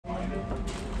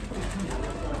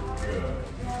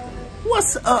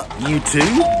What's up,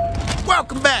 YouTube?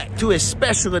 Welcome back to a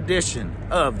special edition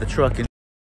of the Trucking,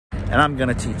 and I'm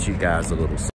gonna teach you guys a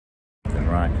little something,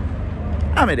 right?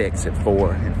 I'm at exit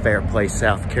 4 in Fair Place,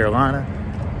 South Carolina.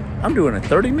 I'm doing a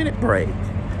 30-minute break.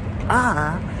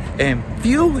 I am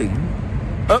fueling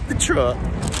up the truck,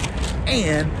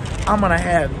 and I'm gonna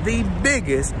have the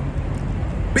biggest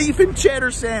beef and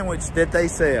cheddar sandwich that they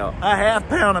sell. A ½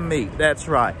 pound of meat, that's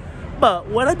right. But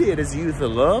what I did is use the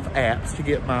Love apps to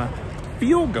get my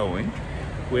fuel going,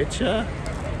 which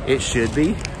it should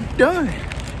be done.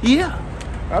 Yeah,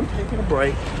 I'm taking a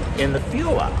break in the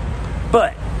fuel aisle.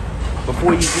 But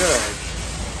before you judge,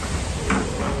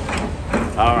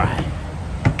 all right,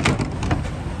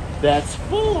 that's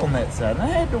full on that side. And I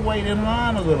had to wait in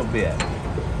line a little bit.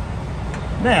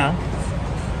 Now,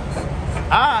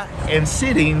 I am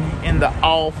sitting in the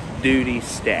off-duty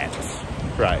status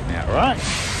right now, right?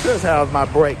 This is how my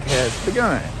break has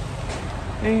begun.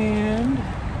 And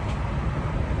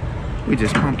we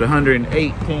just pumped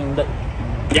 118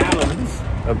 gallons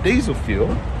of diesel fuel.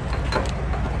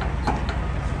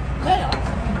 Now,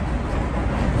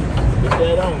 put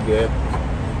that on good.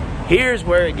 Here's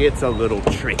where it gets a little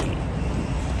tricky.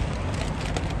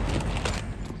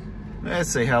 Let's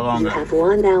see how long you have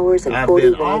 1 hour and I've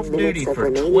 41 been off duty minutes for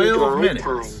of 12 minutes.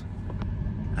 time.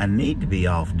 I need to be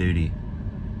off duty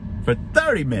for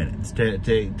 30 minutes to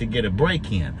get a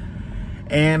break in.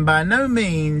 And by no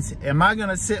means am I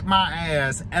gonna sit my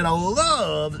ass at a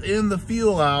Love's in the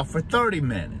fuel aisle for 30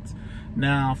 minutes.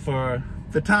 Now, for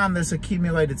the time that's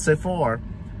accumulated so far,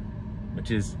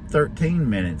 which is 13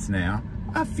 minutes now,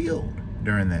 I fueled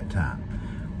during that time.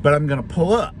 But I'm gonna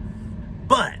pull up.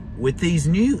 But with these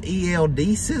new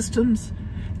ELD systems,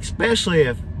 especially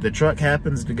if the truck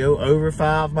happens to go over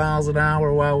 5 miles an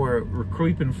hour while we're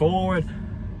creeping forward,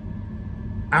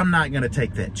 I'm not gonna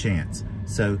take that chance.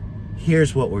 So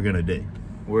here's what we're gonna do.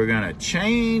 We're gonna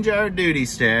change our duty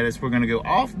status. We're gonna go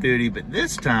off duty, but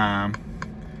this time,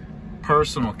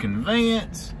 personal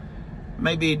conveyance.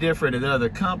 May be different at other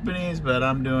companies, but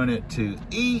I'm doing it to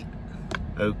eat.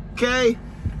 Okay.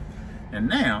 And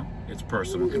now it's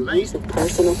personal conveyance.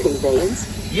 Personal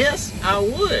conveyance? Yes, I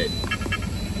would.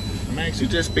 I'm actually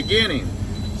just beginning.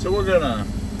 So we're gonna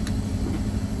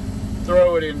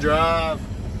throw it in drive.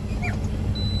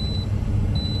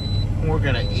 We're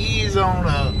gonna ease on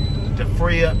up to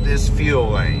free up this fuel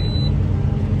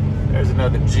lane. There's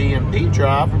another GMP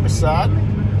driver beside me.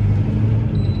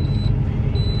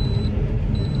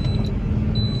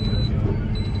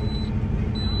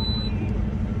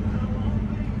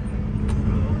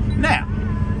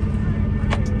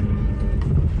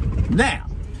 Now,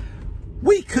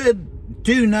 we could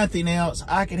do nothing else.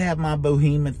 I could have my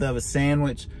behemoth of a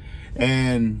sandwich,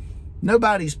 and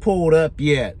nobody's pulled up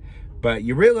yet. But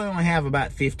you really only have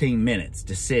about 15 minutes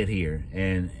to sit here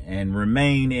and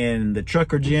remain in the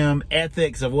trucker gym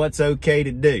ethics of what's okay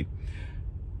to do.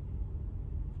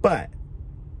 But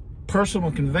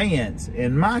personal conveyance,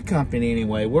 in my company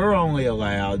anyway, we're only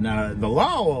allowed, now the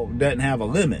law doesn't have a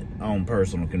limit on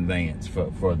personal conveyance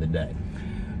for the day.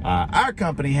 Our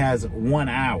company has 1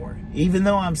 hour. Even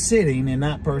though I'm sitting and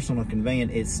not personal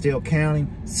conveyance, it's still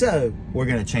counting. So we're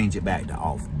gonna change it back to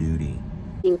off duty.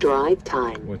 Drive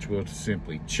time. Which we'll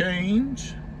simply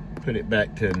change, put it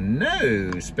back to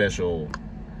no special.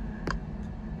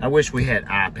 I wish we had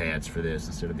iPads for this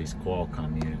instead of these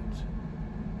Qualcomm units.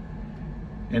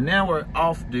 And now we're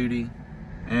off duty.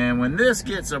 And when this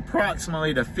gets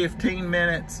approximately to 15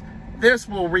 minutes, this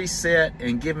will reset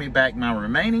and give me back my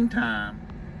remaining time,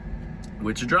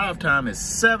 which the drive time is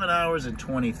 7 hours and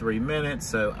 23 minutes.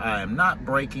 So I am not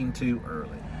braking too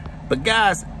early. But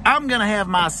guys, I'm gonna have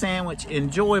my sandwich,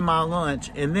 enjoy my lunch,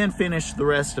 and then finish the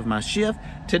rest of my shift.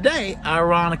 Today,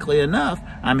 ironically enough,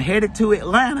 I'm headed to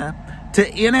Atlanta to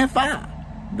NFI.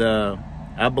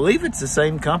 I believe it's the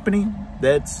same company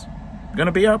that's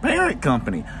gonna be our parent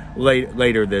company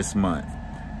later this month.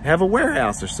 Have a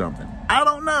warehouse or something. I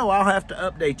don't know, I'll have to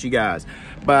update you guys.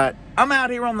 But I'm out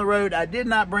here on the road. I did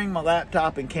not bring my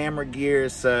laptop and camera gear,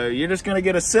 so you're just gonna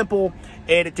get a simple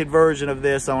edited version of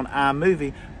this on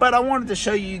iMovie. But I wanted to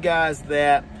show you guys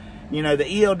that, you know, the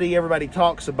ELD, everybody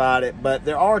talks about it, but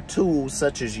there are tools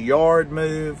such as Yard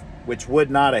Move, which would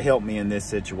not have helped me in this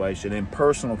situation, and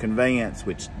personal conveyance,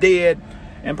 which did,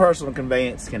 and personal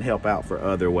conveyance can help out for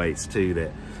other ways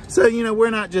too. So, you know,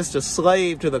 we're not just a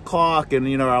slave to the clock and,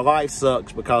 you know, our life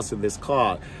sucks because of this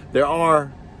clock. There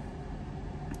are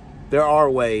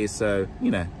ways, so,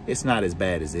 you know, it's not as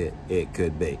bad as it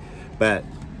could be. But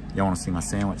y'all want to see my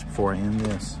sandwich before I end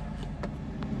this?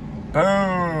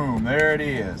 Boom, there it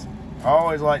is. I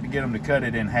always like to get them to cut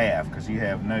it in half because you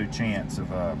have no chance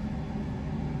of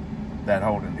that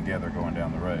holding together going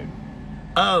down the road.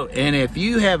 Oh, and if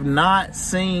you have not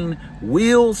seen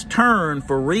Wheels Turn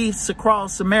for Reefs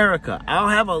Across America, I'll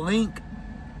have a link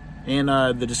in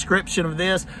the description of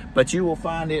this, but you will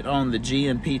find it on the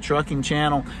GNP Trucking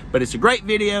channel. But it's a great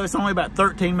video. It's only about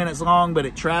 13 minutes long, but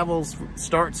it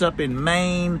starts up in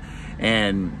Maine,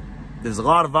 and there's a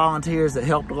lot of volunteers that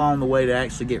helped along the way to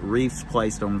actually get reefs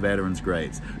placed on veterans'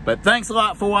 graves. But thanks a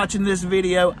lot for watching this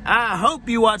video. I hope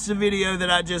you watched the video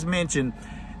that I just mentioned,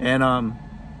 and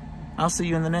I'll see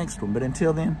you in the next one. But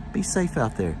until then, be safe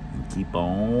out there and keep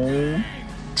on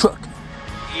trucking.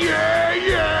 Yeah,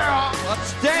 yeah! Love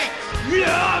stinks!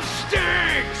 Love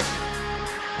stinks!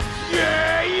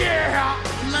 Yeah, yeah!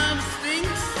 Love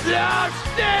stinks! Love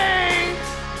stinks!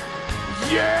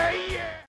 Yeah!